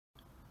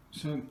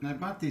So I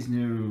bought these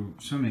new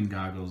swimming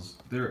goggles.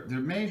 They're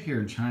made here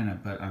in China,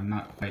 but I'm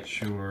not quite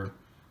sure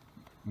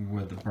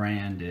what the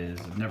brand is.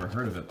 I've never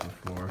heard of it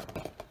before.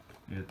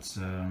 It's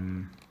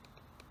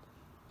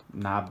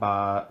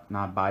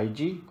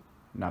Nabaiji,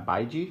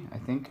 I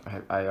think.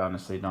 I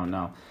honestly don't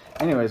know.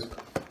 Anyways,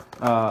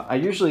 I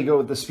usually go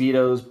with the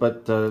Speedos,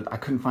 but I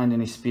couldn't find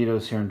any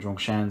Speedos here in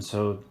Zhongshan,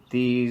 so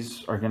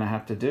these are gonna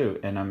have to do,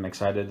 and I'm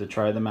excited to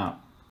try them out.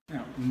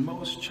 Now,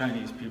 most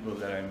Chinese people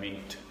that I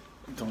meet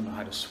don't know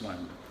how to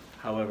swim.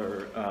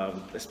 However,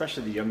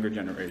 especially the younger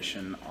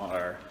generation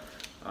are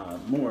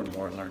more and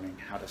more learning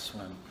how to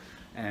swim.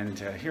 And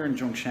here in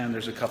Zhongshan,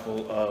 there's a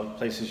couple of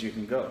places you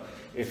can go.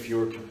 If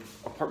your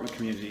apartment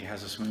community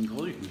has a swimming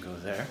pool, you can go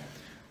there,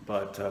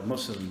 but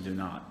most of them do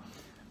not.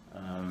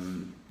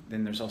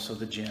 Then there's also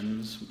the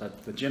gyms,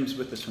 but the gyms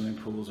with the swimming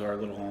pools are a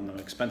little on the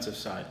expensive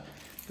side.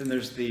 Then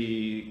there's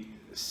the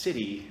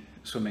city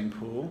swimming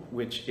pool,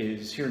 which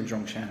is here in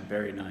Zhongshan,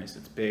 very nice.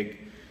 It's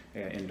big,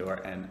 indoor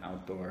and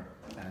outdoor,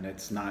 and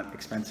it's not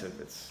expensive.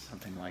 It's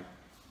something like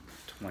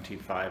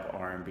 25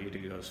 RMB to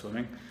go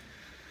swimming.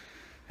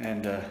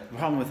 And the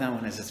problem with that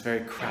one is it's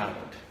very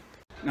crowded.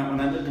 Now,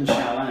 when I lived in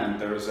Xiaolan,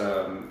 there was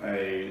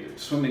a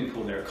swimming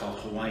pool there called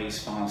Hawaii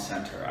Spa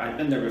Center. I've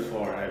been there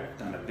before. I've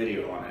done a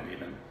video on it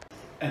even.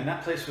 And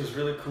that place was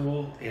really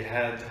cool. It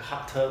had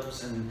hot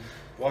tubs and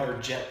water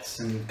jets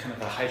and kind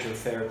of a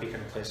hydrotherapy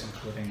kind of place,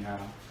 including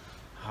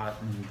hot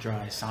and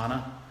dry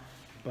sauna.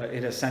 But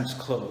it has since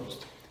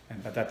closed.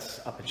 But that's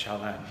up in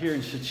Xiaolan. Here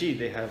in Shichi,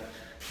 they have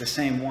the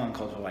same one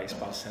called Hawaii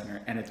Spa Center,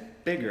 and it's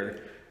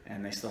bigger,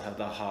 and they still have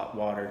the hot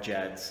water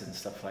jets and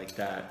stuff like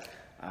that.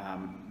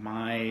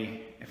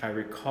 If I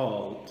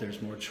recall,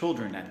 there's more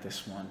children at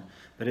this one,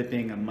 but it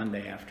being a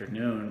Monday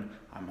afternoon,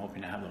 I'm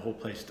hoping to have the whole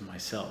place to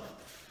myself.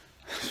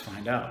 Let's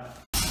find out.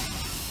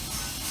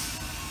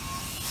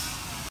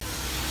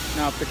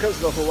 Now, because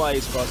the Hawaii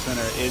Spa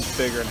Center is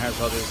bigger and has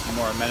all these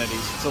more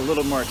amenities, it's a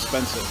little more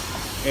expensive.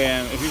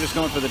 And if you're just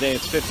going for the day,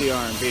 it's 50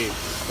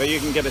 RMB. But you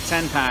can get a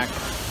 10-pack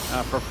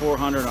for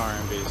 400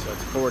 RMB, so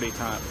it's 40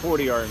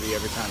 RMB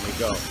every time you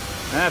go.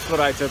 And that's what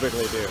I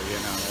typically do, you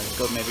know. I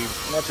go maybe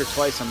once or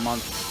twice a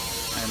month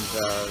and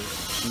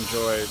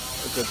enjoy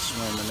a good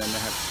swim, and then they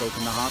have to soak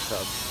in the hot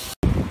tub.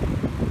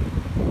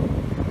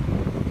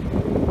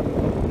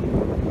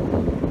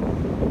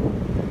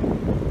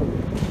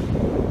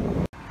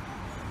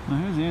 Now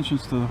here's the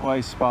entrance to the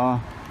Hawaii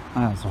Spa.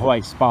 It's the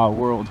Hawaii Spa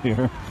World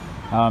here.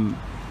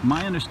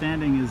 My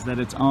understanding is that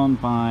it's owned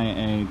by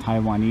a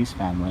Taiwanese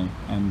family,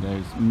 and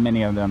there's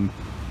many of them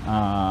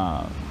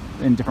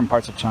in different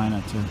parts of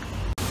China too.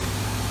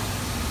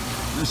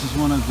 This is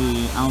one of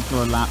the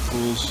outdoor lap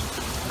pools.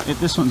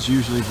 This one's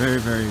usually very,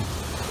 very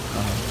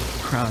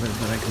crowded,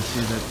 but I can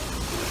see that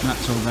not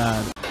so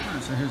bad.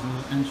 So here's a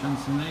little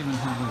entrance, and they even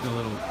have like a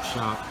little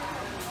shop.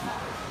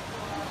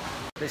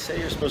 They say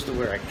you're supposed to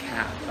wear a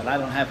cap, but I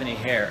don't have any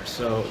hair,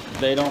 so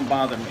they don't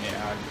bother me.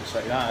 I'm just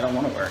like, I don't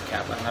want to wear a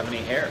cap, I don't have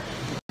any hair.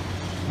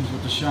 Here's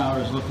what the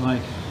showers look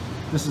like.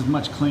 This is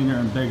much cleaner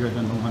and bigger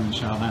than the one in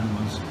Xiaolan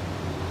was.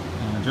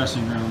 And a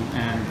dressing room,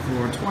 and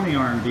for 20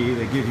 RMB,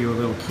 they give you a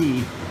little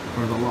key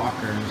for the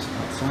lockers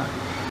outside.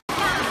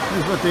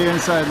 Here's what the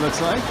inside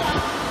looks like.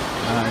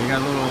 You got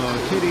a little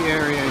kiddie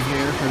area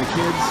here for the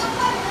kids,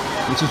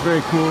 which is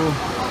very cool.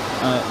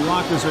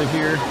 Lockers are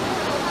here,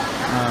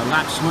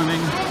 lap swimming.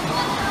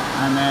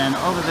 And then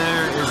over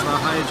there is the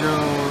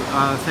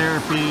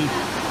hydrotherapy,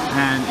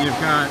 and you've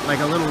got like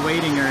a little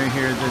waiting area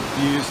here that's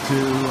used to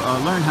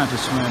learn how to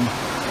swim.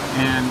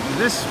 And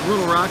this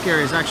little rock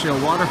area is actually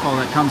a waterfall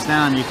that comes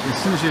down.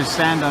 As soon as you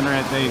stand under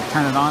it, they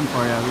turn it on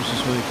for you, which is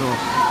really cool.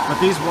 But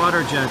these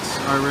water jets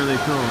are really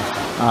cool.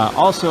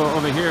 Also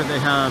over here they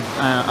have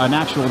an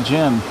actual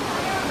gym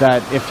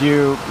that if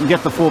you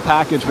get the full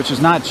package, which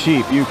is not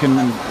cheap, you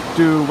can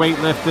do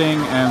weightlifting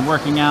and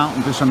working out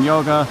and do some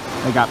yoga.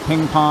 They got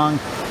ping pong,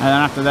 and then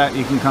after that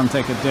you can come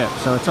take a dip.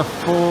 So it's a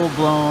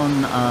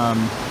full-blown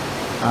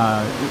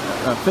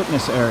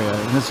fitness area.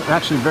 And it's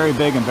actually very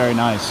big and very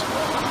nice.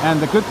 And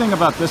the good thing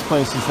about this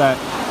place is that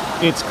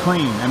it's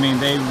clean. I mean,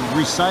 they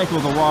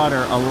recycle the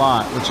water a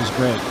lot, which is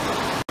great.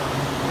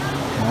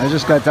 I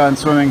just got done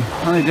swimming.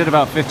 Only did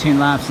about 15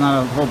 laps,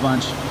 not a whole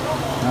bunch.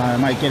 I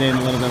might get in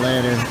a little bit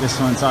later. This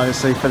one's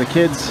obviously for the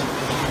kids.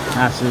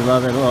 Absolutely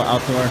love it. A little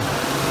outdoor.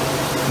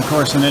 Of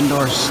course, an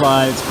indoor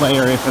slides play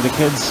area for the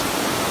kids.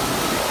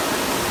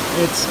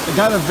 It's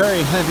got a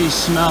very heavy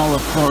smell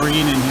of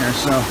chlorine in here,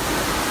 so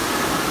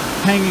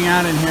hanging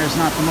out in here is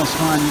not the most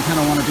fun. You kind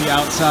of want to be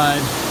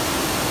outside.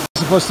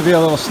 It's supposed to be a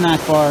little snack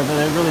bar, but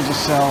they really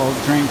just sell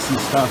drinks and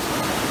stuff.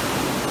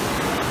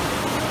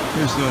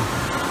 Here's the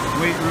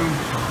weight room.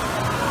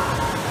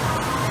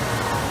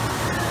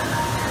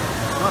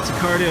 Lots of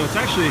cardio. It's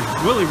actually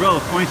really well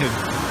appointed.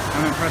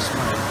 I'm impressed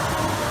by it.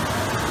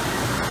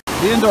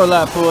 The indoor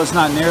lap pool is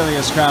not nearly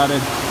as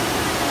crowded.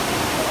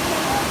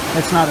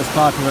 It's not as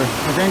popular.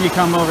 But then you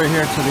come over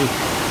here to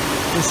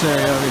this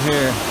area over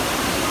here.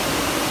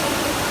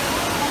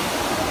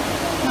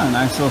 Oh,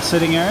 nice little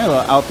sitting area, a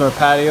little outdoor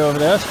patio over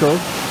there. That's cool.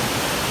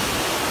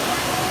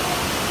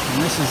 And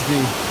this is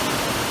the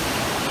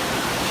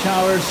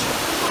showers,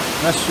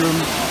 restroom,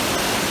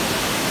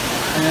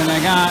 and then I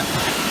got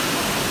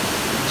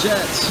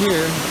jets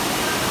here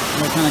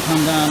that kind of come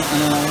down and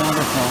then a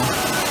waterfall,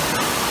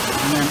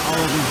 and then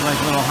all of these like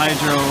little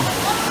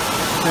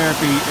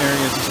hydrotherapy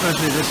areas,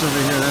 especially this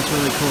over here. That's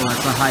really cool.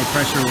 That's a high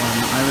pressure one.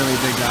 I really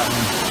dig that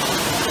one.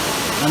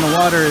 And the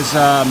water is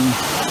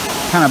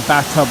kind of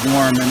bathtub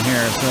warm in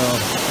here, so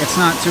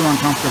it's not too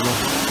uncomfortable.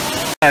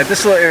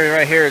 This little area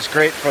right here is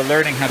great for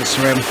learning how to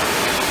swim.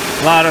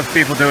 A lot of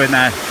people doing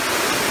that.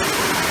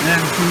 And then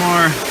some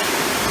more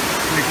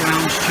like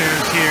lounge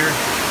chairs here.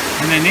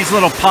 And then these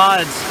little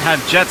pods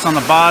have jets on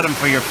the bottom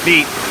for your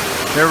feet.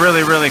 They're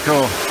really, really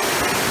cool.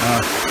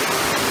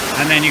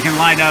 And then you can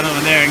lie down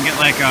over there and get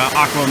like an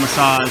aqua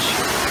massage.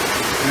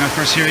 And of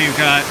course here you've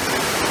got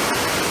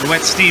the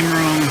wet steam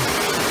room,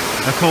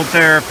 the cold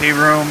therapy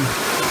room,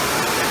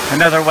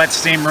 another wet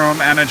steam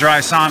room, and a dry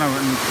sauna.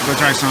 And the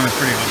dry sauna is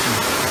pretty awesome.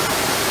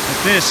 But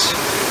this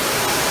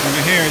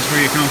over here is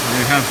where you come from.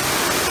 You have,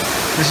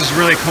 this is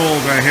really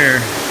cold right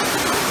here.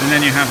 And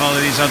then you have all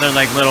of these other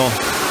like little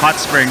hot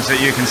springs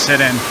that you can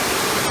sit in.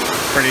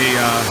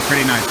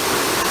 Pretty nice.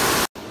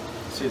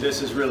 See,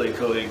 this is really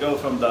cool. You go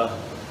from the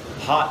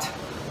hot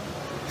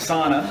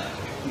sauna,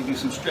 you do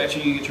some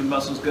stretching, you get your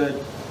muscles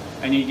good,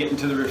 and you get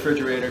into the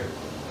refrigerator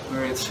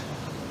where it's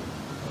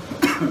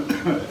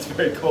it's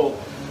very cold,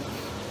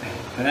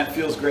 and that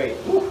feels great.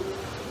 Woo.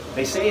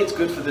 They say it's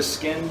good for the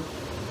skin,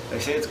 they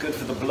say it's good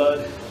for the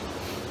blood.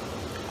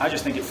 I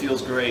just think it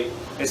feels great.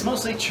 It's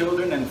mostly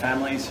children and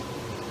families.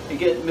 You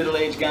get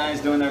middle-aged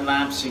guys doing their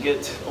laps, you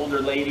get older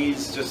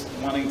ladies just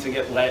wanting to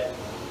get wet.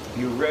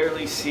 You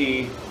rarely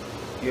see,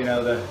 you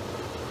know, the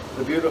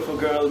beautiful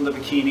girl in the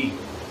bikini.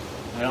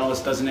 And all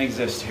this doesn't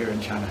exist here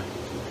in China.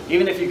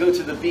 Even if you go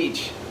to the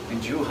beach in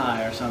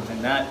Zhuhai or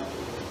something, that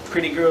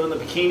pretty girl in the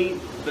bikini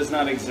does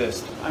not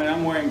exist. I mean,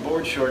 I'm wearing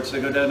board shorts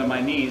that go down to my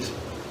knees,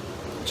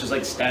 which is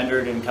like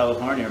standard in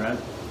California, right?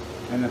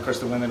 And of course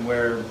the women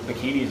wear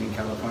bikinis in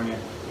California.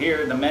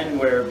 Here, the men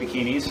wear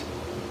bikinis,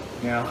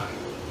 you know,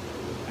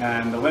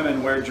 and the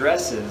women wear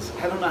dresses.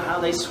 I don't know how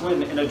they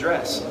swim in a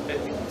dress.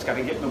 It's got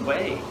to get in the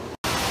way.